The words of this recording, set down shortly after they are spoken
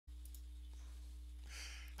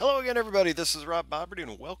again, everybody. This is Rob Boberty,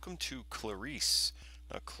 and welcome to Clarisse.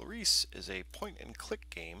 Now, Clarisse is a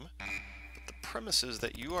point-and-click game, but the premise is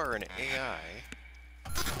that you are an AI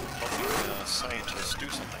helping a scientist do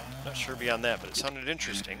something. Not sure beyond that, but it sounded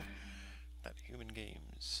interesting. Not human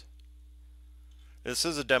games. This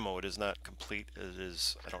is a demo. It is not complete. It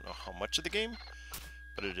is, I don't know how much of the game,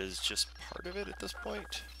 but it is just part of it at this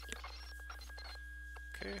point.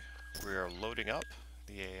 Okay, we are loading up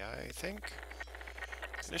the AI, I think.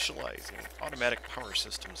 Initializing automatic power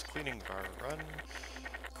systems, cleaning bar run,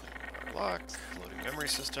 cleaning bar lock, loading memory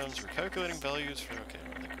systems, recalculating values for, okay,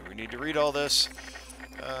 I don't think we need to read all this.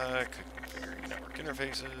 Configuring network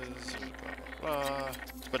interfaces, blah, blah, blah.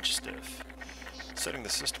 It's a bunch of stuff. Setting the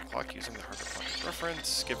system clock using the hardware clock as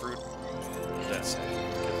reference, give root, that's it,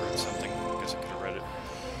 give root something, I guess I could have read it.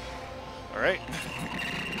 Alright.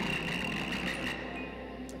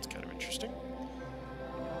 That's kind of interesting.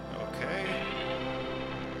 Okay.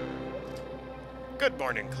 Good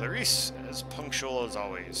morning, Clarisse, as punctual as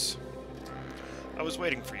always. I was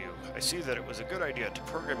waiting for you. I see that it was a good idea to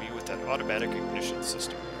program you with that automatic ignition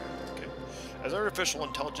system. Okay. As artificial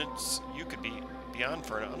intelligence, you could be beyond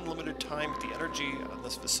for an unlimited time. The energy on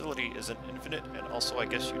this facility isn't infinite, and also I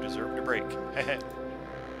guess you deserve a break. Heh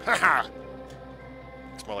Haha!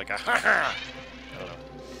 It's more like a haha! I don't know.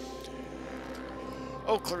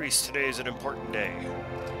 Oh, Clarisse, today is an important day.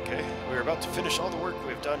 Okay, we are about to finish all the work we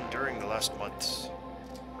have done during the last months.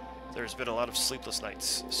 There's been a lot of sleepless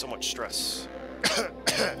nights, so much stress.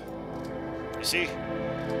 You see,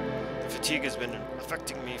 the fatigue has been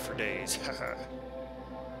affecting me for days. Haha.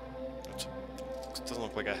 It doesn't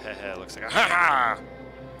look like a haha, it looks like a haha!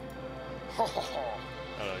 Ho ho ho!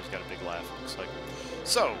 I don't know, he's got a big laugh, it looks like.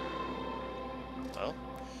 So, well,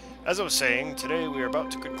 as I was saying, today we are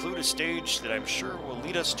about to conclude a stage that I'm sure will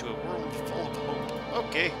lead us to a world full of hope.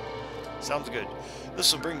 Okay, sounds good.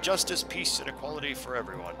 This will bring justice, peace, and equality for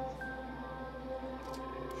everyone.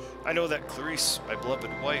 I know that Clarisse, my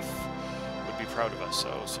beloved wife, would be proud of us,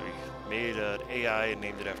 so he made an AI and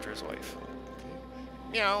named it after his wife. Okay.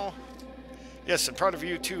 Meow. Yes, and proud of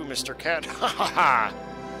you too, Mr. Cat. Ha ha ha!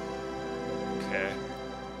 Okay.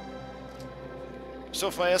 So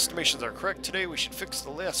if my estimations are correct, today we should fix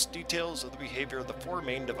the last details of the behavior of the 4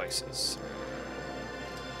 main devices.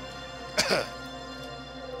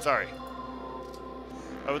 Sorry.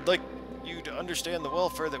 I would like you to understand the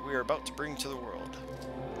welfare that we are about to bring to the world.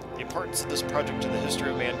 The importance of this project to the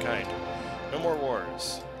history of mankind. No more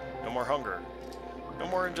wars. No more hunger. No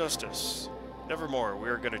more injustice. Nevermore, we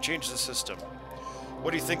are going to change the system.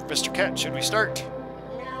 What do you think, Mr. Cat? Should we start?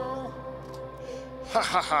 Meow. Ha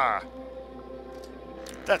ha ha!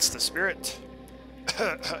 That's the spirit.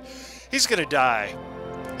 He's gonna die.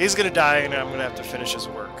 He's gonna die, and I'm gonna have to finish his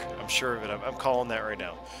work. I'm sure of it. I'm calling that right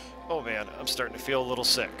now. Oh man, I'm starting to feel a little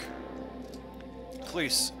sick.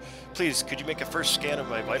 Please, could you make a first scan of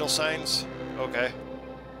my vital signs? Okay.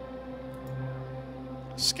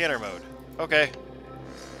 Scanner mode. Okay.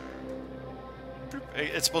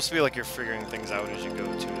 It's supposed to be like you're figuring things out as you go,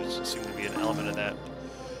 too. There seems to be an element of that.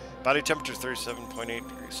 Body temperature 37.8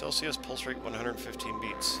 degrees Celsius, pulse rate 115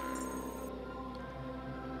 beats.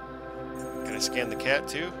 Can I scan the cat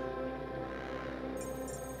too?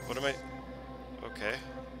 What am I? Okay.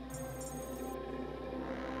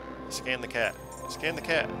 Scan the cat. Scan the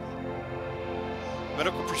cat.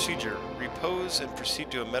 Medical procedure. Repose and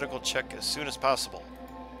proceed to a medical check as soon as possible.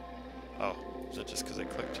 Oh, is that just because I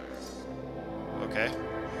clicked? Okay.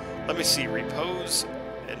 Let me see. Repose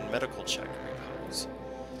and medical check. Repose.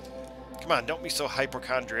 Come on, don't be so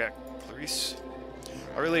hypochondriac, Clarisse.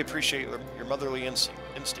 I really appreciate your motherly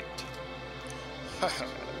instinct.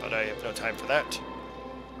 But I have no time for that.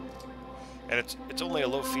 And it's only a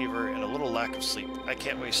low fever and a little lack of sleep. I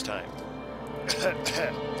can't waste time.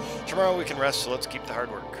 Tomorrow we can rest, so let's keep the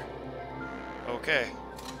hard work. Okay.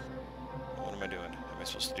 What am I doing? Am I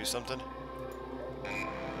supposed to do something?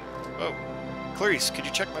 Oh. Clarisse, could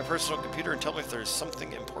you check my personal computer and tell me if there's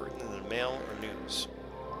something important in the mail or news?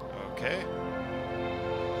 Okay.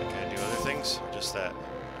 Can I do other things? Or just that?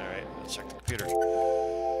 Alright, let's check the computer.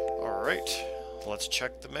 Alright, let's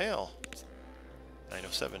check the mail.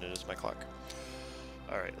 9:07, it is my clock.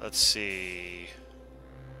 Alright, let's see.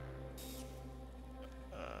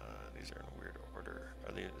 These are in a weird order.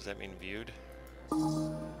 Does that mean viewed?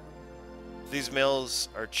 These mails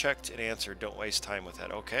are checked and answered. Don't waste time with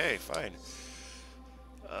that. Okay, fine.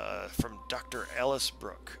 From Dr. Alice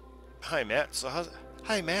Brooke. Hi, Matt. So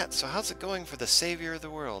how's it going for the savior of the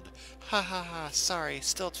world? Ha ha ha, sorry,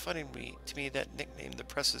 still it's funny to me that nickname the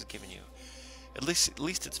press has given you. At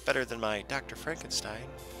least it's better than my Dr. Frankenstein.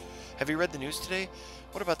 Have you read the news today?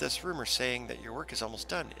 What about this rumor saying that your work is almost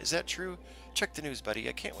done? Is that true? Check the news, buddy.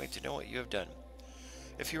 I can't wait to know what you have done.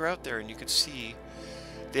 If you're out there and you could see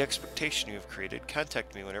the expectation you have created,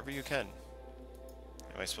 contact me whenever you can.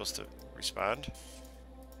 Am I supposed to respond?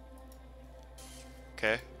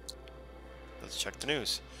 Okay. Let's check the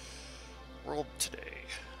news. World today.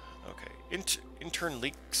 Okay. Intern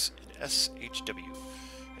leaks in SHW.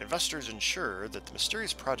 Investors ensure that the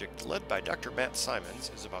mysterious project led by Dr. Matt Simons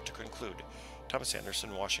is about to conclude. Thomas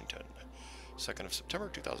Anderson, Washington. 2nd of September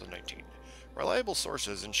 2019. Reliable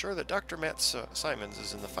sources ensure that Dr. Matt Simons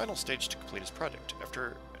is in the final stage to complete his project.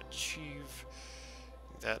 After achieving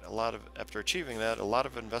that, a lot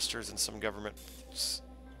of investors and some governments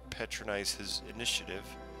patronize his initiative.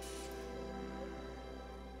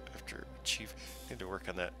 Need to work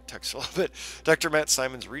on that text a little bit. Dr. Matt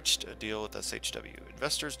Simons reached a deal with SHW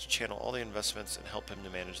investors to channel all the investments and help him to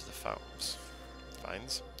manage the fines.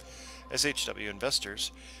 SHW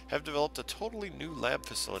investors have developed a totally new lab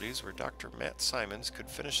facilities where Dr. Matt Simons could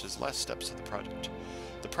finish his last steps of the project.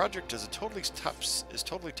 The project is totally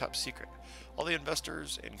top secret. All the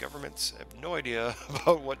investors and governments have no idea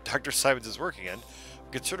about what Dr. Simons is working on.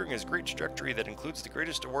 Considering his great trajectory that includes the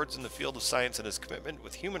greatest awards in the field of science and his commitment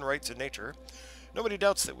with human rights and nature, nobody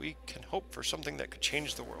doubts that we can hope for something that could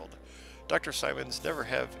change the world. Dr. Simons never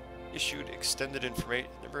has issued extended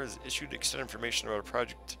information about a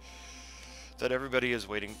project that everybody is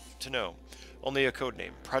waiting to know. Only a code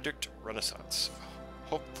name, Project Renaissance.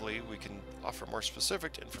 Hopefully we can offer more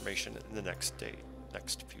specific information in the next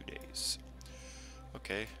few days.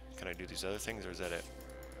 Okay, can I do these other things or is that it?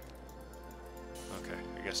 Okay,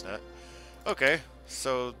 I guess not. Okay,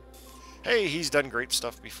 so, hey, he's done great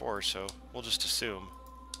stuff before, so we'll just assume.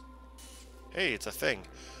 Hey, it's a thing.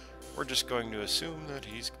 We're just going to assume that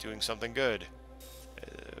he's doing something good.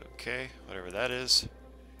 Okay, whatever that is.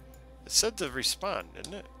 It said to respond,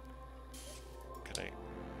 didn't it?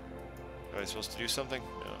 Am I supposed to do something?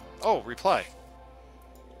 No. Oh, reply.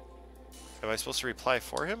 Am I supposed to reply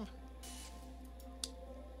for him?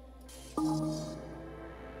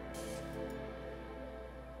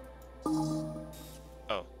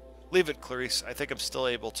 Oh, leave it, Clarisse. I think I'm still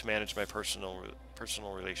able to manage my personal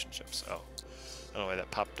relationships. Oh, I don't know why that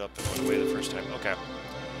popped up and went away the first time. Okay.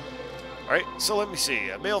 All right. So let me see.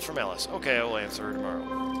 A mail from Alice. Okay, I will answer her tomorrow.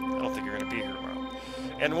 I don't think you're going to be here tomorrow.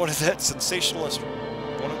 And one of that sensationalist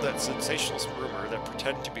rumor that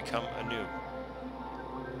pretend to become a new.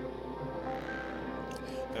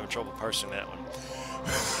 I'm having trouble parsing that one.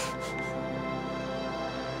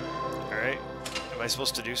 All right. Am I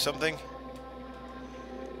supposed to do something? Go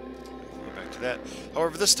back to that.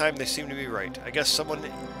 However, this time they seem to be right. I guess someone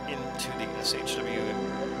into the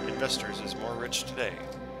SHW investors is more rich today.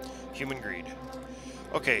 Human greed.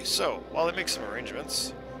 Okay, so, while I make some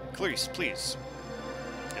arrangements... Clarisse, please.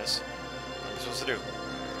 Yes? What am I supposed to do?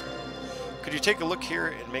 Could you take a look here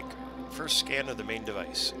and make first scan of the main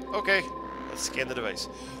device? Okay, let's scan the device.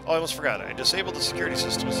 Oh, I almost forgot. I disabled the security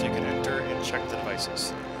system so you can enter and check the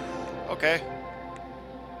devices. Okay.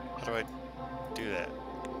 How do I do that?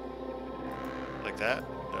 Like that?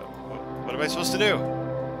 No. What am I supposed to do?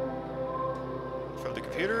 From the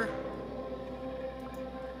computer?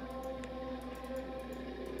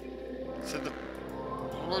 Said the...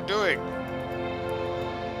 What am I doing?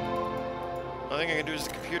 The only thing I can do is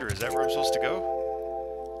the computer. Is that where I'm supposed to go?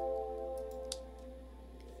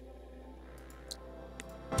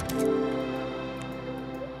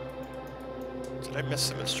 Did I miss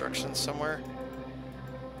some instructions somewhere?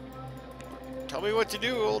 Tell me what to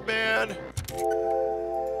do, old man!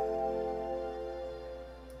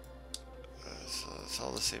 So it's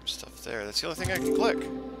all the same stuff there. That's the only thing I can click.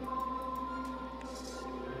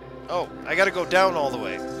 Oh, I gotta go down all the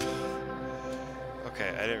way.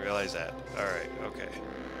 Okay, I didn't realize that. Alright, okay.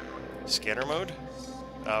 Scanner mode?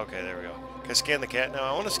 Oh, okay, there we go. Can I scan the cat now?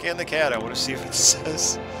 I want to scan the cat. I want to see what it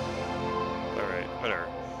says. Alright, whatever.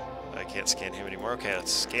 I can't scan him anymore. Okay,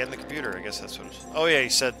 let's scan the computer. I guess that's what it's... Oh, yeah, he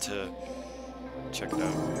said to... Check it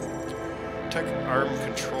out. Tech arm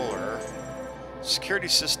controller. Security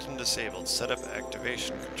system disabled. Setup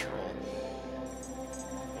activation control.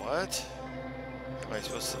 What? What am I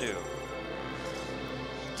supposed to do?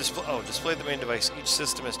 Display the main device. Each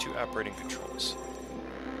system has 2 operating controls.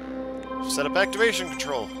 Setup activation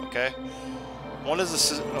control. Okay. One is the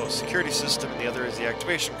security system, and the other is the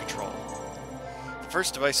activation control. The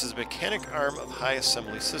first device is a mechanic arm of high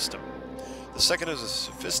assembly system. The second is a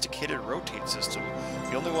sophisticated rotate system,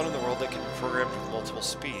 the only one in the world that can be programmed with multiple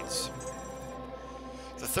speeds.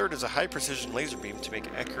 The third is a high-precision laser beam to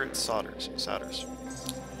make accurate solders.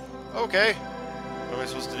 Okay. What am I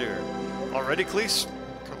supposed to do here? Already, Clarisse?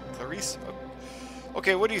 Clarisse.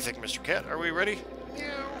 Okay, what do you think, Mr. Cat? Are we ready? Meow.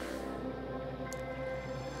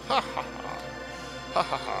 Ha ha ha. Ha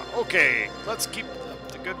ha ha. Okay, let's keep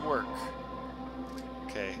up the good work.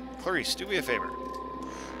 Okay, Clarisse, do me a favor.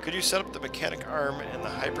 Could you set up the mechanic arm and the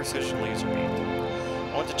high-precision laser beam?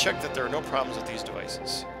 I want to check that there are no problems with these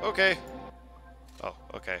devices. Okay. Oh,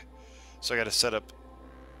 okay. So I gotta set up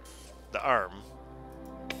the arm.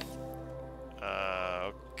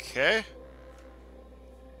 Okay.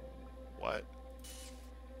 What?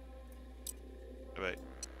 Am I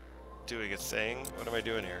doing a thing? What am I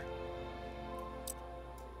doing here?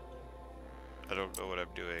 I don't know what I'm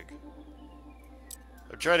doing.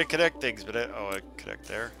 I'm trying to connect things, but I connect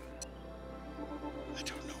there. I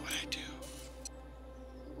don't know what I do.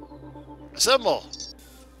 Assemble!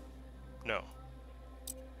 No.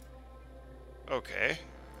 Okay.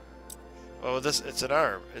 Oh, it's an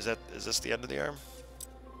arm. Is this the end of the arm?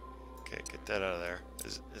 Okay, get that out of there.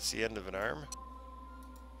 It's the end of an arm?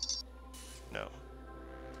 No.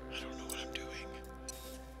 I don't know what I'm doing.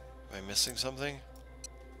 Am I missing something?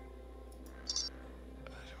 I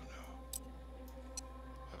don't know.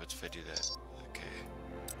 What happens if I do that? Okay.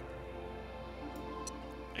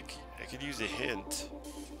 I could use a hint.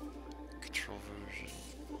 Control version.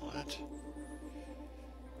 What?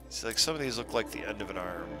 See, like some of these look like the end of an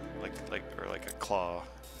arm, or like a claw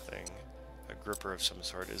thing, a gripper of some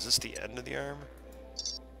sort. Is this the end of the arm?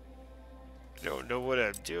 I don't know what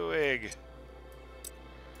I'm doing.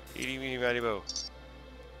 Eaty meeny miny mo.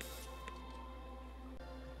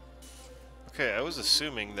 Okay, I was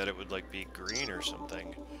assuming that it would like be green or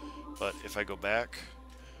something, but if I go back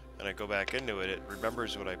and I go back into it, it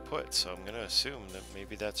remembers what I put. So I'm gonna assume that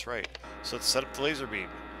maybe that's right. So let's set up the laser beam.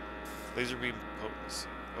 Laser beam potency.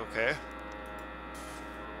 Okay.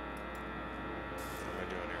 What am I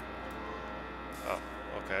doing here? Oh,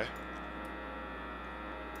 okay.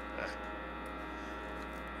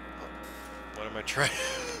 What am I trying?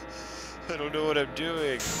 I don't know what I'm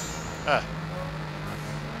doing. There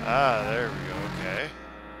we go. Okay.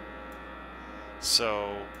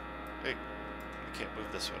 So, hey, I can't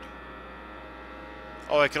move this one.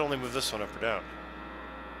 Oh, I can only move this one up or down.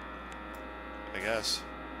 I guess.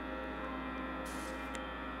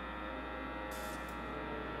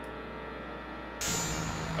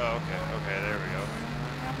 Oh, okay, there we go.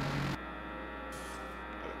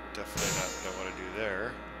 Definitely not what I want to do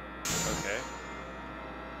there. Okay.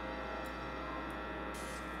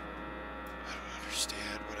 I don't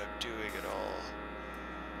understand what I'm doing at all.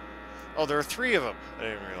 Oh, there are 3 of them. I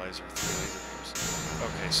didn't realize there were 3 laser beams.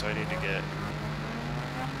 Okay, so I need to get...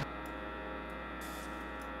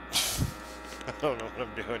 I don't know what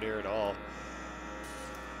I'm doing here at all.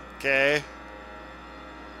 Okay.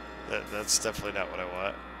 That's definitely not what I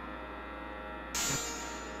want.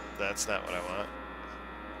 That's not what I want.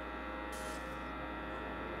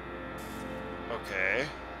 Okay.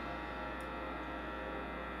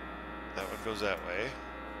 That one goes that way.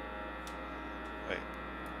 Wait.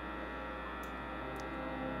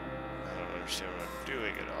 I don't understand what I'm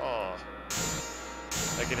doing at all.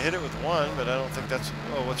 I can hit it with one, but I don't think that's...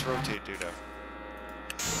 Oh, what's rotate do now?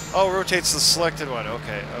 Oh, rotates the selected one.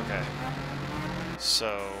 Okay, okay.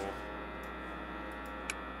 So...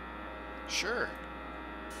 Sure.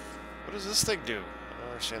 What does this thing do? I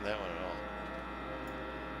don't understand that one at all.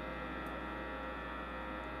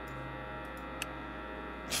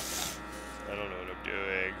 I don't know what I'm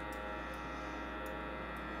doing.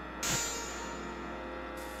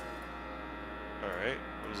 Alright,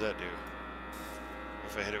 what does that do?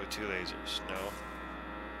 If I hit it with 2 lasers? No.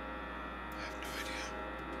 I have no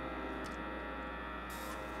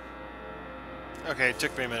idea. Okay, it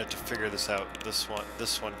took me a minute to figure this out. This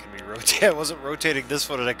one can be rotated. I wasn't rotating this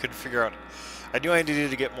one and I couldn't figure out. I knew I needed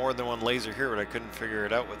to get more than one laser here, but I couldn't figure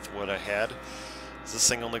it out with what I had. This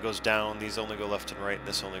thing only goes down, these only go left and right, and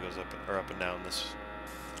this only goes up and down.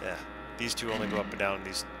 These 2 only go up and down,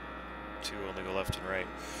 these 2 only go left and right.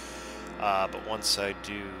 But once I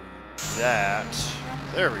do that,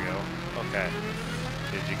 there we go. Okay,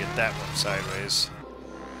 did you get that one sideways?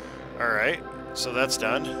 All right, so that's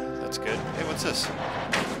done. That's good. Hey, what's this?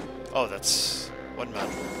 Oh, that's one man.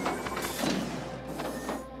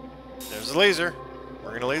 There's a laser.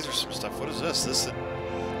 We're gonna laser some stuff. What is this?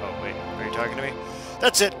 Oh wait, are you talking to me?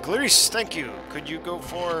 That's it, Clarisse, thank you. Could you go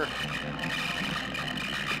for...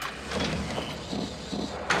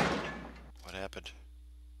 What happened?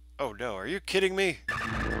 Oh no, are you kidding me?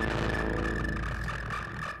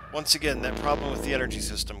 Once again, that problem with the energy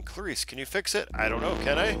system. Clarisse, can you fix it? I don't know,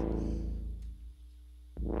 can I?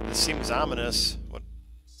 This seems ominous. What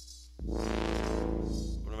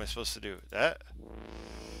am I supposed to do? That?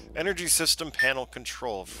 Energy system panel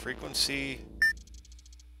control. Frequency...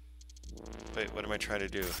 Wait, what am I trying to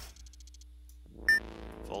do?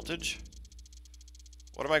 Voltage?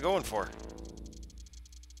 What am I going for?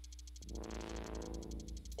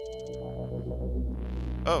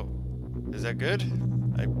 Oh. Is that good?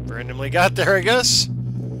 I randomly got there, I guess.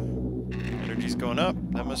 Energy's going up.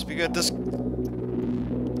 That must be good. This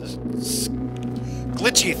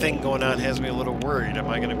glitchy thing going on has me a little worried. Am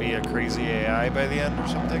I going to be a crazy AI by the end or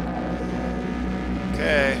something?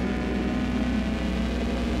 Okay.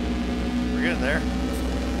 We're getting there.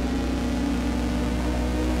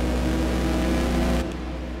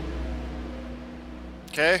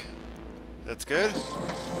 Okay. That's good.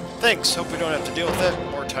 Thanks. Hope we don't have to deal with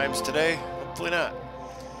that more times today. Hopefully not.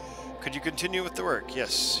 Could you continue with the work?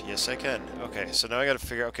 Yes. Yes, I can. Okay, so now I gotta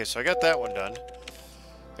figure out... Okay, so I got that one done.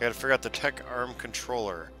 I gotta figure out the tech arm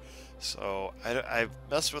controller. So, I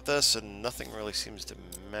messed with this and nothing really seems to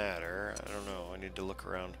matter. I don't know. I need to look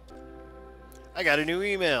around. I got a new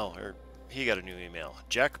email. Or, he got a new email.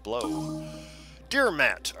 Jack Blow. Dear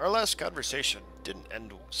Matt, our last conversation didn't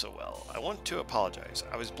end so well. I want to apologize.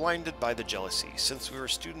 I was blinded by the jealousy. Since we were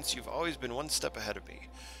students, you've always been one step ahead of me.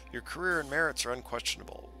 Your career and merits are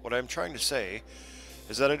unquestionable. What I'm trying to say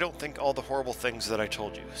is that I don't think all the horrible things that I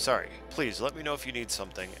told you. Sorry. Please, let me know if you need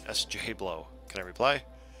something. S.J. Blow. Can I reply?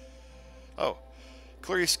 Oh.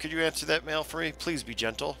 Clarisse, could you answer that mail for me? Please be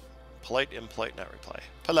gentle. Polite, impolite, not reply.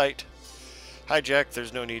 Polite. Hi, Jack.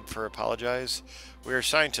 There's no need for apologize. We are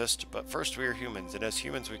scientists, but first we are humans, and as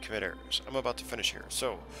humans we commit errors. I'm about to finish here.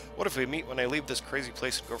 So, what if we meet when I leave this crazy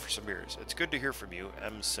place and go for some beers? It's good to hear from you,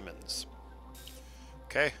 M. Simmons.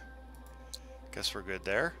 Okay. Guess we're good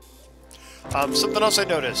there. Something else I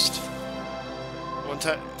noticed. One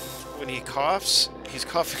time, when he coughs, he's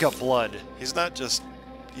coughing up blood. He's not just...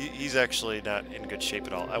 He's actually not in good shape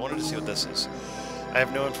at all. I wanted to see what this is. I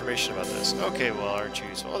have no information about this. Okay, well, aren't you?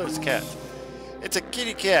 Oh, there's a cat. It's a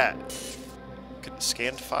kitty cat.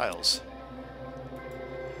 Scanned files.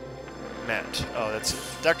 Matt. Oh,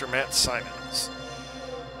 that's Dr. Matt Simons.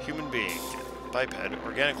 Human being. Biped.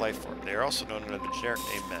 Organic life form. They are also known under the generic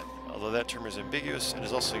name men. Although that term is ambiguous, it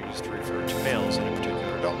is also used to refer to males, and in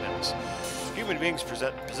particular adult males. Human beings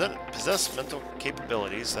possess mental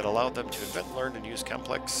capabilities that allow them to invent, learn, and use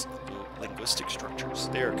complex linguistic structures.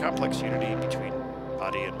 They are a complex unity between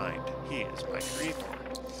body and mind. He is my creator.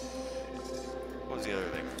 What was the other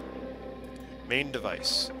thing? Main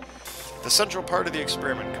device. The central part of the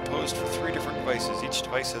experiment, composed for 3 different devices. Each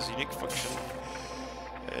device has a unique function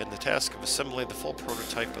and the task of assembling the full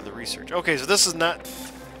prototype of the research. Okay, so this is not...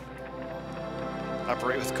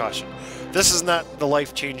 Operate with caution. This is not the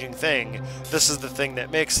life-changing thing. This is the thing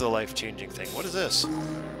that makes the life-changing thing. What is this? Oh, you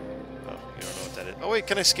don't know what that is. Oh wait,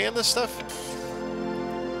 can I scan this stuff?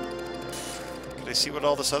 Can I see what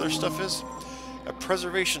all this other stuff is? A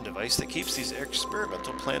preservation device that keeps these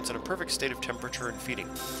experimental plants in a perfect state of temperature and feeding.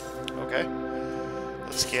 Okay.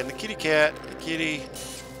 Let's scan the kitty cat. The kitty.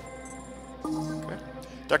 Okay.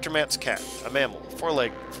 Dr. Matt's cat. A mammal.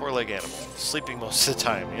 Four-leg animal. Sleeping most of the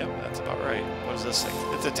time. Yep, that's about right. What is this thing?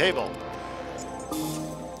 It's a table.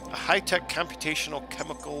 A high-tech computational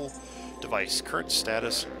chemical device. Current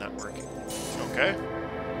status not working. Okay.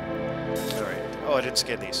 Alright. Oh, I didn't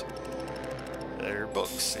scan these. They're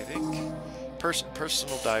books, I think.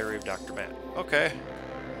 Personal diary of Dr. Matt. Okay.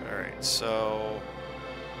 Alright, so...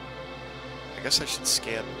 I guess I should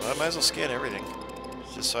scan... Well, I might as well scan everything.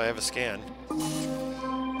 Just so I have a scan.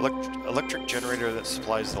 Electric generator that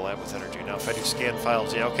supplies the lab with energy. Now, if I do scan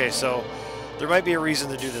files... Yeah, okay, so... There might be a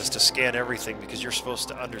reason to do this, to scan everything, because you're supposed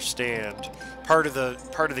to understand... Part of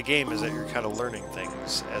the game is that you're kind of learning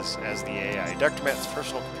things as the AI. Dr. Matt's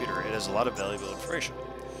personal computer. It has a lot of valuable information.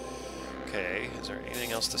 Okay, is there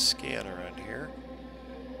anything else to scan around here?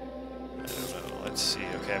 I don't know, let's see.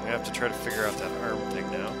 Okay, I'm gonna have to try to figure out that arm thing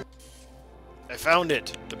now. I found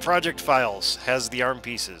it! The project files has the arm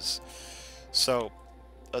pieces. So,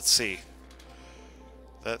 let's see.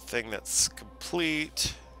 That thing that's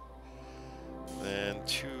complete. Then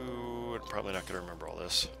 2, I'm probably not gonna remember all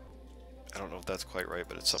this. I don't know if that's quite right,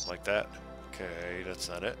 but it's something like that. Okay, that's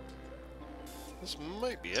not it. This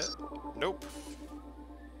might be it. Nope.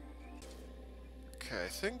 Okay, I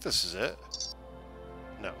think this is it.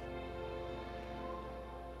 No.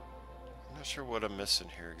 I'm not sure what I'm missing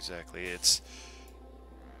here exactly. It's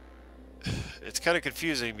kind of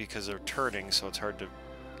confusing because they're turning, so it's hard to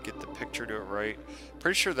get the picture to it right.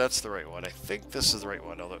 Pretty sure that's the right one. I think this is the right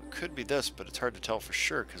one, although it could be this, but it's hard to tell for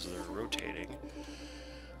sure because they're rotating.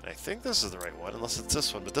 And I think this is the right one, unless it's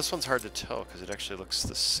this one, but this one's hard to tell because it actually looks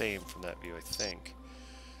the same from that view, I think.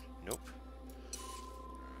 Nope.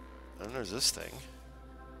 And then there's this thing.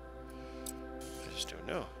 just doing?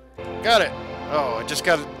 No. Got it! Oh, I just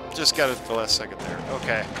got it at the last second there.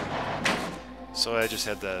 Okay. So I just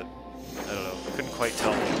had the... I don't know. Couldn't quite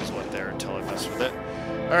tell what was what there until I messed with it.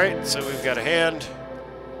 Alright, so we've got a hand.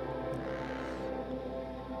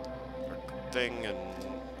 Thing and...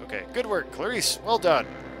 Okay, good work, Clarisse. Well done.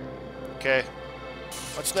 Okay.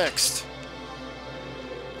 What's next?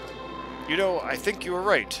 You know, I think you were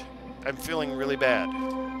right. I'm feeling really bad.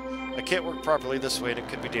 I can't work properly this way and it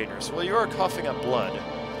could be dangerous. Well, you are coughing up blood,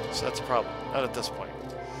 so that's a problem. Not at this point.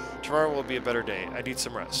 Tomorrow will be a better day. I need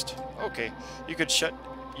some rest. Okay. You could shut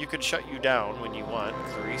you down when you want,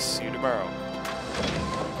 Clarisse. See you tomorrow.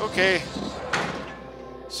 Okay.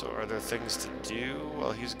 So are there things to do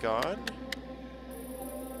while he's gone?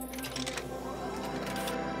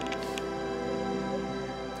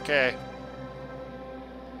 Okay.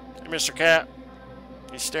 Hey, Mr. Cat.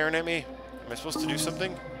 You staring at me? Am I supposed to do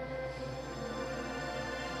something?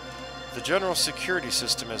 The general security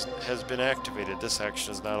system has been activated. This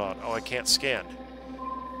action is not on. Oh, I can't scan.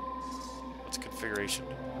 What's configuration?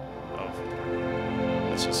 Oh.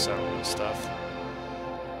 That's just sound and stuff.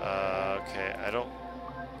 Okay,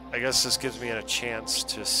 I guess this gives me a chance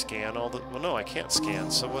to scan all the... Well, no, I can't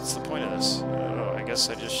scan, so what's the point of this? I don't know. I guess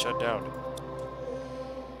I just shut down.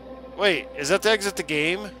 Wait, is that to exit the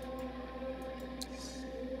game?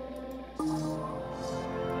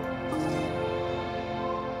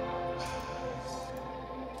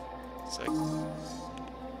 It's like...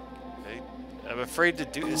 I'm afraid to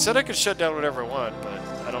do... It said I could shut down whatever I want, but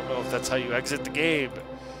I don't know if that's how you exit the game.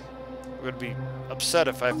 I'm going to be upset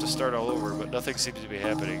if I have to start all over, but nothing seems to be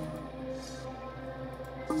happening.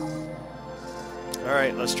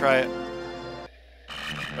 Alright, let's try it.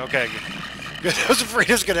 Okay, good. I was afraid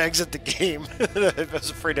I was going to exit the game. I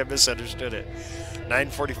was afraid I misunderstood it.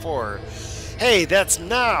 9:44. Hey, that's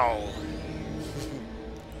now!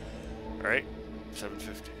 Alright,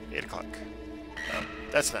 7:50. 8 o'clock. Oh,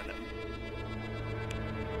 that's not now.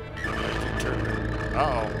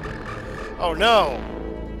 Uh-oh. Oh, no!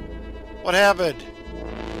 What happened?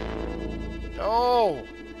 No!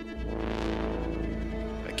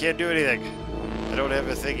 I can't do anything. I don't have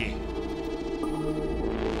a thingy.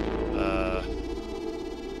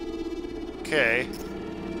 Okay.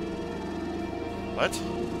 What?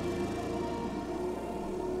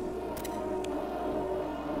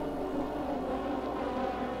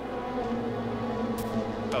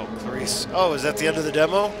 Oh, Clarisse. Oh, is that the end of the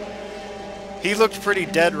demo? He looked pretty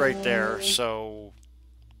dead right there, so...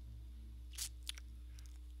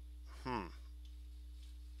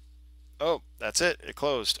 Oh, that's it. It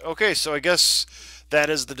closed. Okay, so I guess that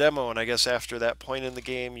is the demo, and I guess after that point in the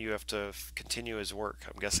game, you have to continue his work.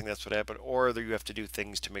 I'm guessing that's what happened, or you have to do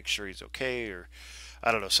things to make sure he's okay, or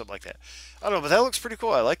I don't know, something like that. I don't know, but that looks pretty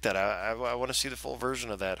cool. I like that. I want to see the full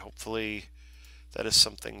version of that. Hopefully that is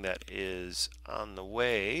something that is on the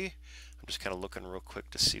way. I'm just kind of looking real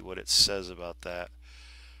quick to see what it says about that.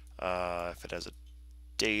 If it has a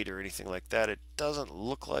date or anything like that. It doesn't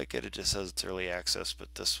look like it. It just says it's early access,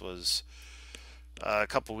 but this was a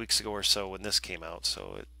couple weeks ago or so when this came out,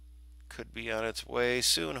 so it could be on its way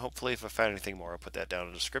soon. Hopefully, if I find anything more, I'll put that down in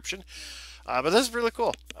the description. But this is really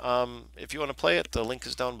cool. If you want to play it, the link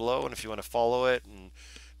is down below, and if you want to follow it and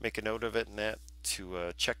make a note of it and that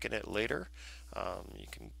to check in it later, you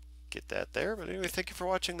can get that there. But anyway, thank you for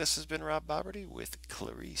watching. This has been Rob Boberty with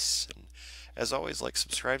Clarisse, and as always, like,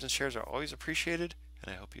 subscribes, and shares are always appreciated,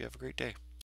 and I hope you have a great day.